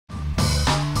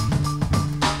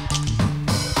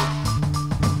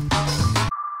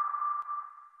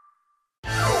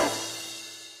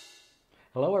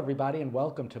Hello, everybody, and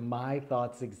welcome to My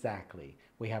Thoughts Exactly.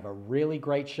 We have a really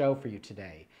great show for you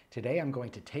today. Today, I'm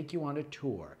going to take you on a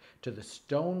tour to the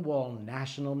Stonewall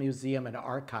National Museum and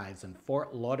Archives in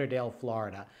Fort Lauderdale,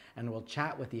 Florida, and we'll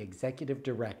chat with the executive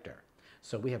director.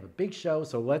 So, we have a big show,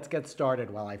 so let's get started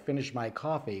while I finish my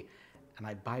coffee and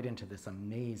I bite into this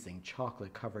amazing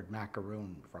chocolate covered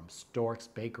macaroon from Stork's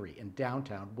Bakery in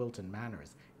downtown Wilton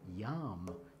Manors.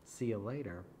 Yum! See you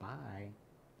later. Bye.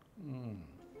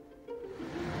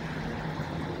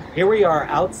 Here we are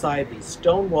outside the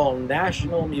Stonewall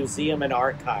National Museum and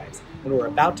Archives, and we're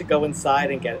about to go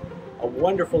inside and get a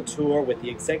wonderful tour with the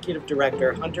executive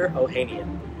director, Hunter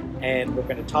Ohanian. And we're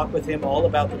going to talk with him all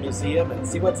about the museum and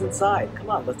see what's inside. Come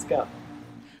on, let's go.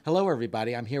 Hello,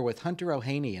 everybody. I'm here with Hunter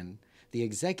Ohanian, the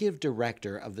executive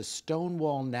director of the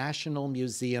Stonewall National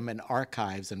Museum and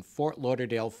Archives in Fort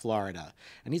Lauderdale, Florida.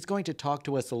 And he's going to talk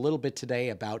to us a little bit today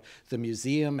about the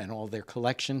museum and all their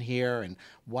collection here and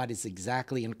what is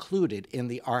exactly included in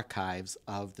the archives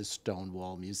of the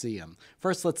Stonewall Museum.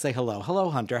 First, let's say hello. Hello,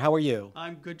 Hunter. How are you?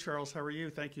 I'm good, Charles. How are you?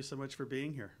 Thank you so much for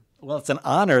being here. Well, it's an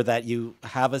honor that you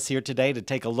have us here today to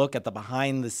take a look at the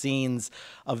behind the scenes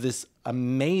of this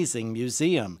amazing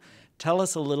museum. Tell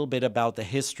us a little bit about the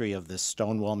history of this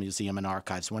Stonewall Museum and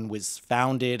Archives, when it was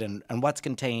founded, and what's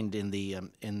contained in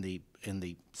the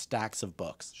stacks of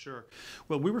books. Sure.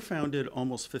 Well, we were founded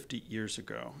almost 50 years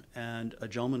ago, and a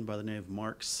gentleman by the name of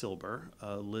Mark Silber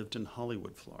lived in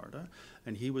Hollywood, Florida,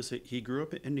 and he grew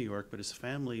up in New York, but his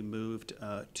family moved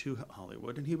to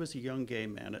Hollywood, and he was a young gay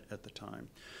man at the time.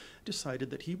 Decided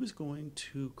that he was going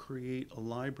to create a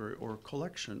library or a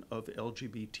collection of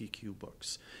LGBTQ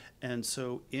books. And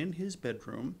so in his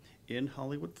bedroom in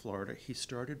Hollywood, Florida, he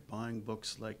started buying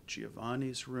books like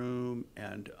Giovanni's Room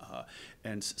and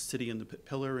City in the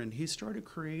Pillar, and he started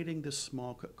creating this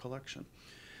small collection.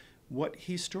 What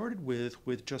he started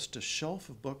with just a shelf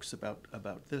of books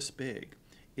about this big,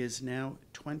 is now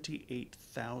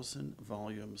 28,000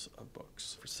 volumes of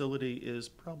books. The facility is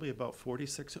probably about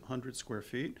 4,600 square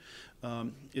feet.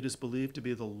 It is believed to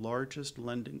be the largest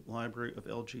lending library of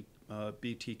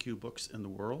LGBTQ books in the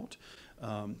world.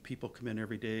 People come in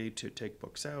every day to take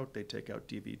books out. They take out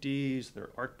DVDs. There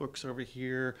are art books over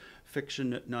here,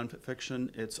 fiction,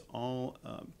 nonfiction. It's all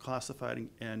classified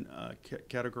and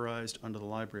categorized under the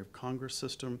Library of Congress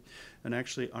system. And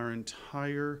actually, our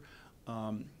entire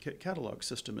catalog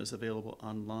system is available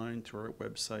online through our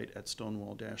website at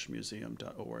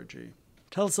stonewall-museum.org.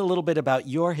 Tell us a little bit about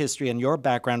your history and your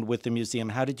background with the museum.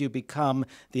 How did you become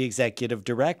the executive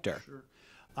director? Sure.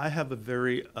 I have a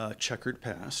very checkered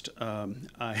past.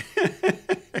 I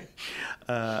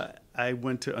I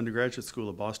went to undergraduate school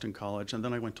at Boston College, and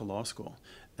then I went to law school.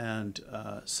 And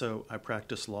so I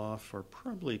practiced law for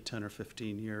probably 10 or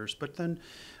 15 years. But then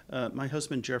my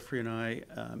husband Jeffrey and I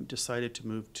decided to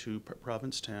move to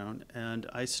Provincetown, and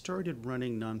I started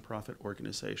running nonprofit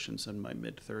organizations in my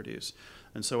mid-30s.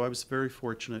 And so I was very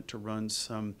fortunate to run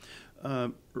some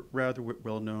rather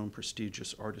well-known,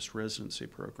 prestigious artist residency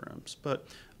programs. But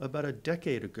about a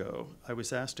decade ago, I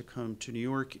was asked to come to New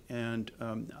York, and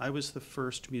I was the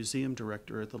first museum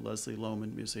director at the Leslie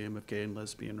Lohman Museum of Gay and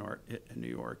Lesbian Art in New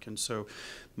York. And so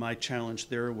my challenge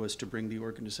there was to bring the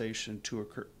organization to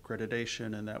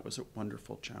accreditation, and that was a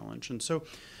wonderful challenge. And so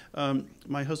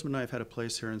my husband and I have had a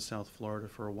place here in South Florida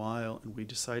for a while, and we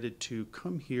decided to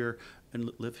come here and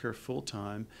live here full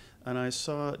time. And I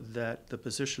saw that the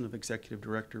position of executive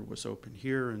director was open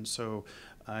here, and so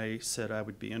I said I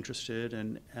would be interested,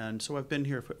 and so I've been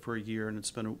here for a year, and it's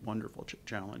been a wonderful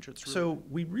challenge. So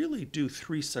we really do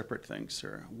three separate things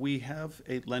here. We have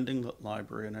a lending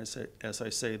library, and as I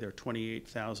say, there are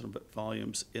 28,000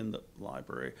 volumes in the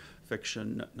library,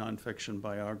 fiction, nonfiction,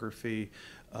 biography,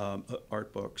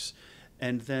 art books.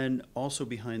 And then also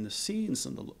behind the scenes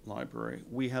in the library,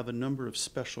 we have a number of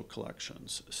special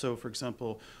collections. So for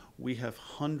example, we have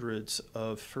hundreds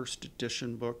of first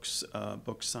edition books,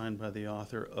 books signed by the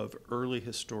author of early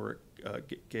historic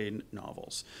gay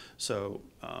novels. So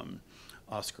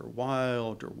Oscar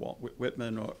Wilde or Walt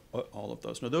Whitman, or all of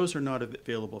those. Now those are not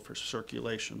available for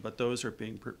circulation, but those are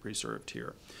being preserved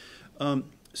here.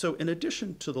 So in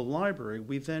addition to the library,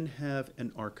 we then have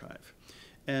an archive.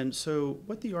 And so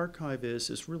what the archive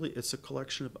is really, it's a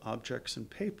collection of objects and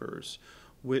papers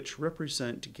which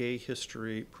represent gay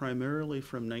history primarily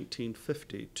from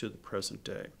 1950 to the present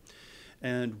day.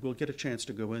 And we'll get a chance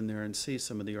to go in there and see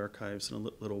some of the archives in a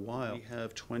little while. We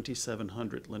have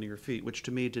 2,700 linear feet, which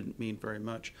to me didn't mean very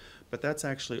much, but that's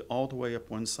actually all the way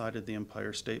up one side of the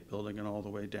Empire State Building and all the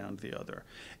way down the other.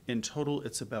 In total,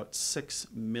 it's about 6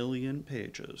 million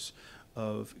pages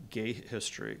of gay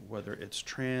history, whether it's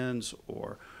trans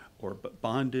or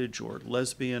bondage or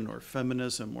lesbian or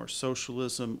feminism or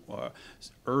socialism or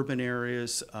urban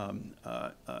areas,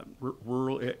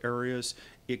 rural areas.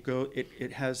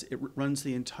 It runs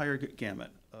the entire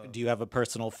gamut. Do you have a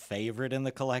personal favorite in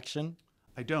the collection?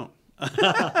 I don't.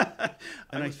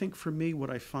 And I think for me, what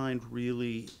I find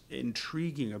really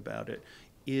intriguing about it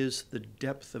is the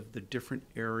depth of the different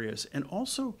areas. And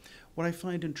also, what I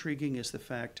find intriguing is the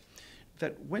fact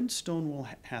that when Stonewall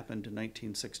happened in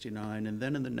 1969, and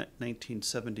then in the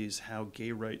 1970s, how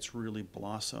gay rights really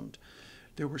blossomed,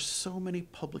 there were so many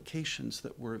publications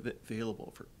that were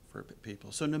available for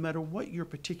people. So no matter what your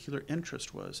particular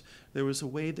interest was, there was a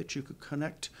way that you could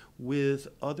connect with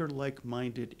other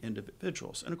like-minded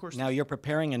individuals. And of course, now you're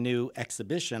preparing a new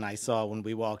exhibition I saw when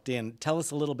we walked in. Tell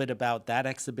us a little bit about that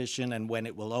exhibition and when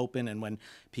it will open and when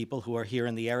people who are here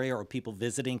in the area or people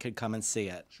visiting could come and see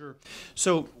it. Sure.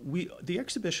 So the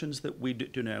exhibitions that we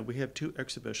do now, we have 2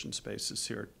 exhibition spaces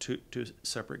here, two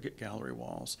separate gallery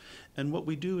walls. And what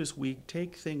we do is we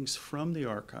take things from the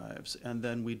archives and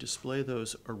then we display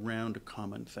those around a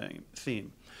common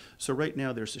theme. So right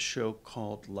now there's a show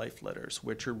called Life Letters,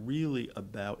 which are really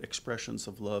about expressions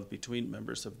of love between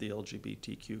members of the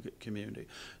LGBTQ community.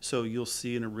 So you'll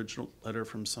see an original letter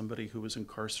from somebody who was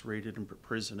incarcerated in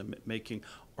prison and making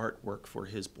artwork for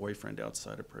his boyfriend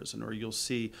outside of prison, or you'll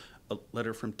see a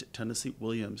letter from Tennessee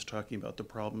Williams talking about the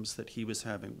problems that he was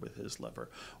having with his lover,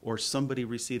 or somebody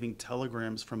receiving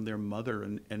telegrams from their mother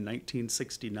in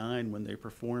 1969 when they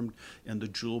performed in the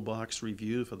Jewel Box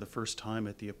Review for the first time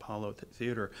at the Apollo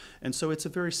Theater. And so it's a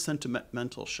very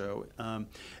sentimental show. And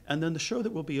then the show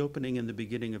that will be opening in the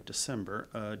beginning of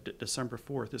December, December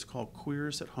 4th, is called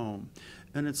Queers at Home.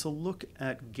 And it's a look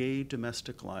at gay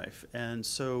domestic life. And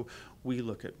so we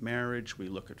look at marriage, we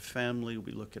look at family,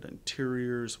 we look at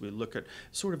interiors, we look at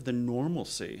sort of the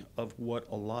normalcy of what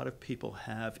a lot of people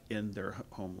have in their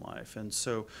home life. And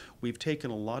so we've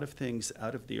taken a lot of things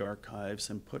out of the archives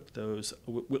and put those,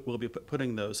 we'll be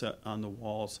putting those on the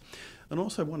walls. And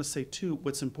also I want to say too,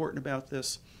 what's important about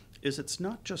this is it's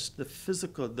not just the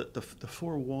physical, the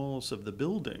 4 walls of the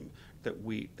building that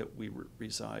we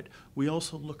reside. We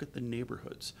also look at the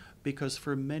neighborhoods, because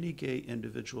for many gay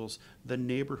individuals, the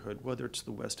neighborhood, whether it's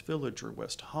the West Village or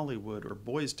West Hollywood or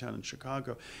Boys Town in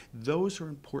Chicago, those are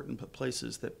important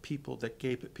places that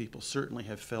gay people certainly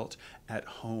have felt at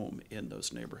home in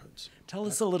those neighborhoods. Tell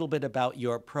us a little bit about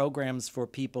your programs for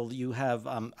people. You have,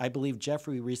 I believe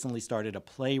Jeffrey recently started a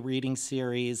play reading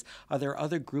series. Are there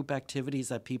other group activities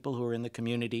that people who are in the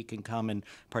community can come and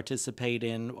participate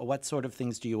in? What sort of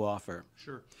things do you offer?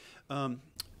 Sure.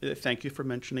 Thank you for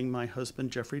mentioning my husband,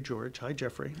 Jeffrey George. Hi,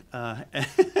 Jeffrey.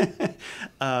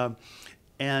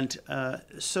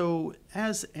 So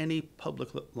as any public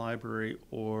library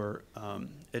or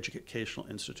educational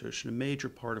institution, a major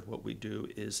part of what we do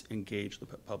is engage the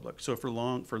public. So for a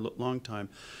long time,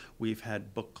 we've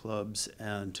had book clubs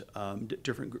and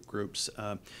different groups.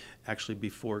 Actually,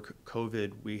 before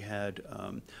COVID, we had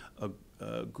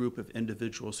a group of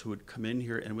individuals who would come in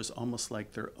here, and it was almost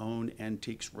like their own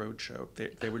Antiques Roadshow.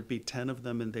 There would be 10 of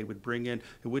them, and they would bring in,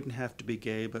 it wouldn't have to be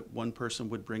gay, but one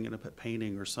person would bring in a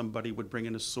painting, or somebody would bring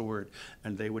in a sword,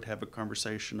 and they would have a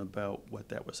conversation about what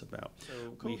that was about.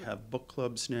 So we have book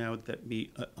clubs now that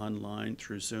meet online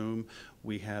through Zoom.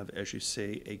 We have, as you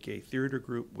say, a gay theater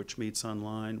group, which meets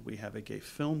online. We have a gay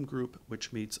film group,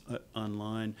 which meets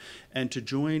online. And to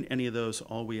join any of those,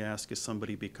 all we ask is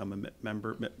somebody become a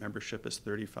member. Membership is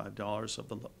 $35 of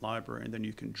the library, and then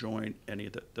you can join any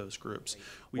of those groups.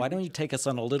 Why don't you take us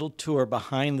on a little tour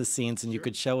behind the scenes, and you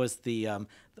could show us the,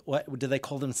 what do they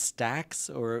call them,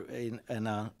 stacks? Or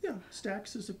Yeah,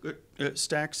 stacks is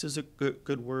a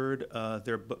good word.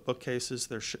 They're bookcases,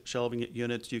 they're shelving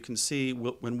units. You can see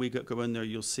when we go in there,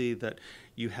 you'll see that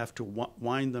you have to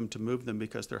wind them to move them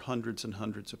because they're hundreds and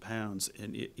hundreds of pounds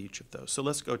in each of those. So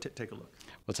let's go take a look.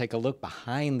 We'll take a look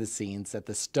behind the scenes at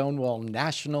the Stonewall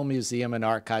National Museum and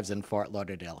Archives in Fort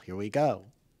Lauderdale. Here we go.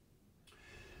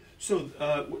 So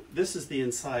this is the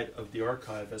inside of the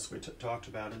archive, as we talked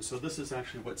about, and so this is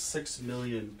actually what 6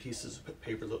 million pieces of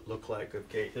paper look like of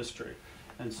gay history.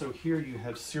 And so here you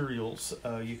have serials.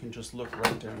 You can just look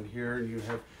right down here, and you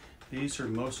have, these are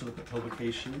most of the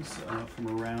publications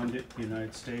from around the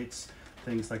United States,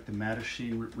 things like the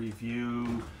Mattachine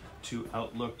Review to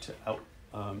Outlook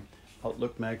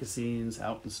Outlook magazines,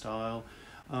 Out in Style.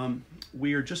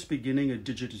 We are just beginning a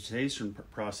digitization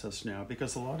process now,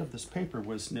 because a lot of this paper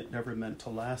was never meant to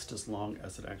last as long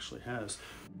as it actually has.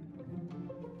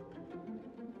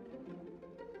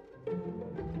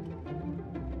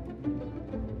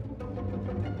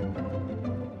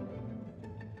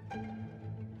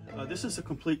 This is a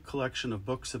complete collection of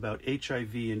books about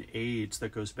HIV and AIDS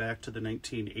that goes back to the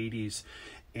 1980s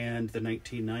and the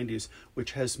 1990s,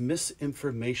 which has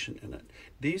misinformation in it.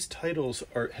 These titles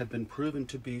have been proven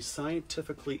to be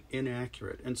scientifically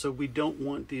inaccurate, and so we don't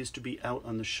want these to be out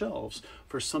on the shelves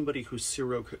for somebody who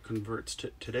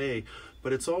seroconverts today.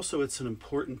 But it's an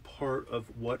important part of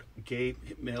what gay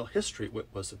male history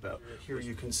was about. Here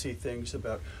you can see things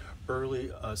about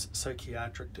early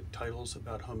psychiatric titles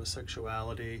about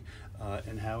homosexuality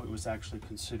and how it was actually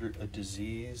considered a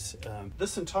disease.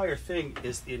 This entire thing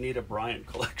is the Anita Bryant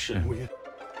collection.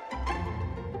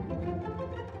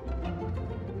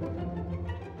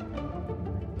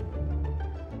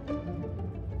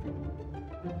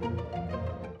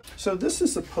 So this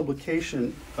is a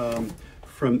publication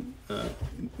from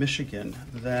Michigan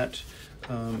that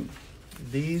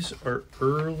these are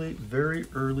very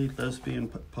early lesbian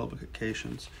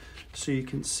publications. So you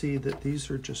can see that these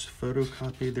are just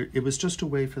photocopied. It was just a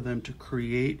way for them to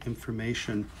create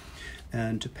information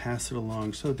and to pass it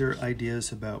along. So there are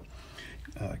ideas about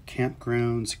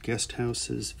campgrounds, guest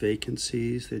houses,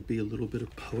 vacancies. There'd be a little bit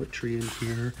of poetry in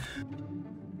here.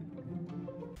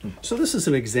 So this is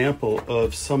an example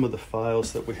of some of the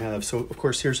files that we have. So of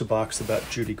course here's a box about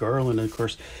Judy Garland, and of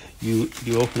course you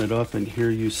open it up and here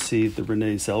you see the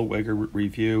Renee Zellweger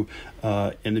review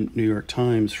in the New York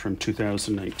Times from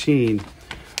 2019,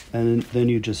 and then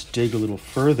you just dig a little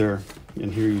further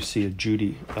and here you see a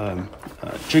Judy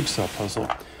jigsaw puzzle.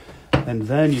 And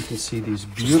then you can see these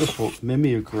beautiful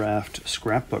mimeographed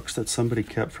scrapbooks that somebody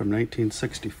kept from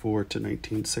 1964 to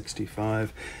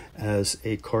 1965 as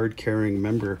a card-carrying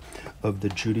member of the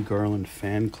Judy Garland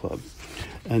fan club.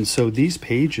 And so these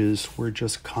pages were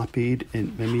just copied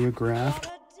and mimeographed.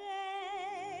 What a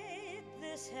day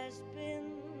this has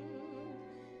been.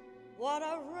 What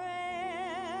a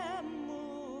rare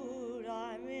mood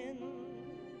I'm in.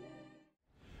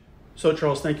 So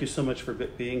Charles, thank you so much for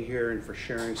being here and for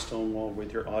sharing Stonewall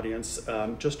with your audience.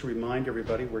 Just to remind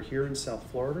everybody, we're here in South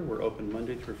Florida. We're open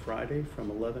Monday through Friday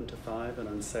from 11 to 5 and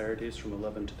on Saturdays from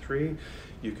 11 to 3.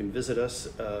 You can visit us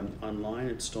online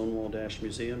at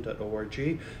stonewall-museum.org.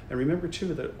 And remember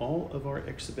too that all of our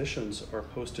exhibitions are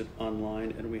posted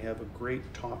online, and we have a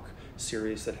great talk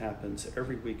series that happens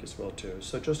every week as well too.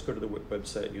 So just go to the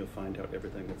website and you'll find out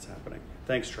everything that's happening.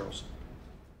 Thanks, Charles.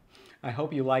 I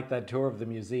hope you liked that tour of the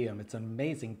museum. It's an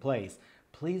amazing place.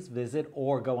 Please visit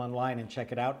or go online and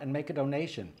check it out and make a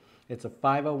donation. It's a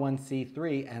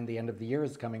 501c3 and the end of the year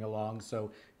is coming along,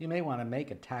 so you may want to make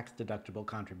a tax-deductible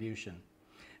contribution.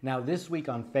 Now this week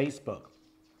on Facebook,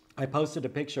 I posted a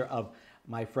picture of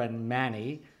my friend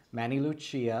Manny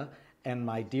Lucia, and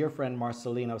my dear friend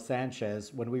Marcelino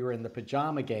Sanchez when we were in the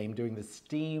pajama game doing the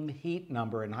steam heat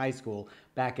number in high school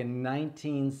back in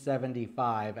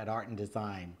 1975 at Art and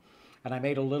Design. And I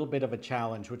made a little bit of a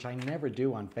challenge, which I never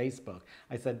do on Facebook.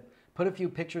 I said, put a few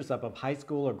pictures up of high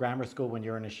school or grammar school when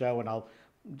you're in a show, and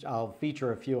I'll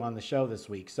feature a few on the show this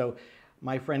week. So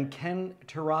my friend Ken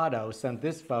Tirado sent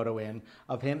this photo in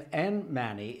of him and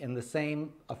Manny in the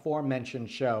same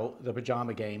aforementioned show, The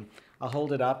Pajama Game. I'll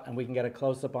hold it up and we can get a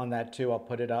close-up on that too. I'll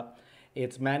put it up.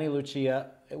 It's Manny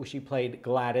Lucia. She played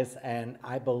Gladys, and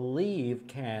I believe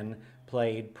Ken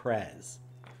played Prez.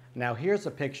 Now here's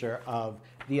a picture of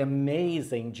the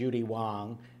amazing Judy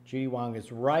Wong. Judy Wong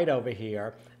is right over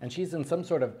here, and she's in some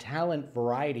sort of talent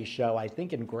variety show, I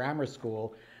think in grammar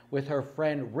school, with her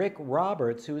friend Rick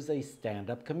Roberts, who's a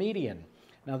stand-up comedian.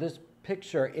 Now this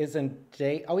picture isn't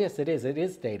dated. Oh yes, it is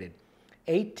dated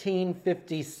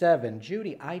 1857.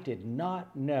 Judy, I did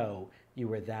not know you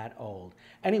were that old.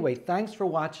 Anyway, thanks for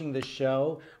watching the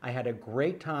show. I had a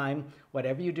great time.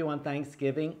 Whatever you do on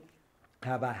Thanksgiving,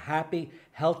 have a happy,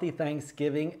 healthy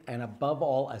Thanksgiving, and above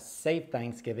all, a safe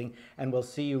Thanksgiving. And we'll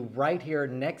see you right here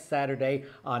next Saturday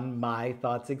on My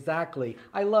Thoughts Exactly.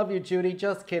 I love you, Judy.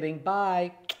 Just kidding.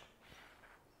 Bye.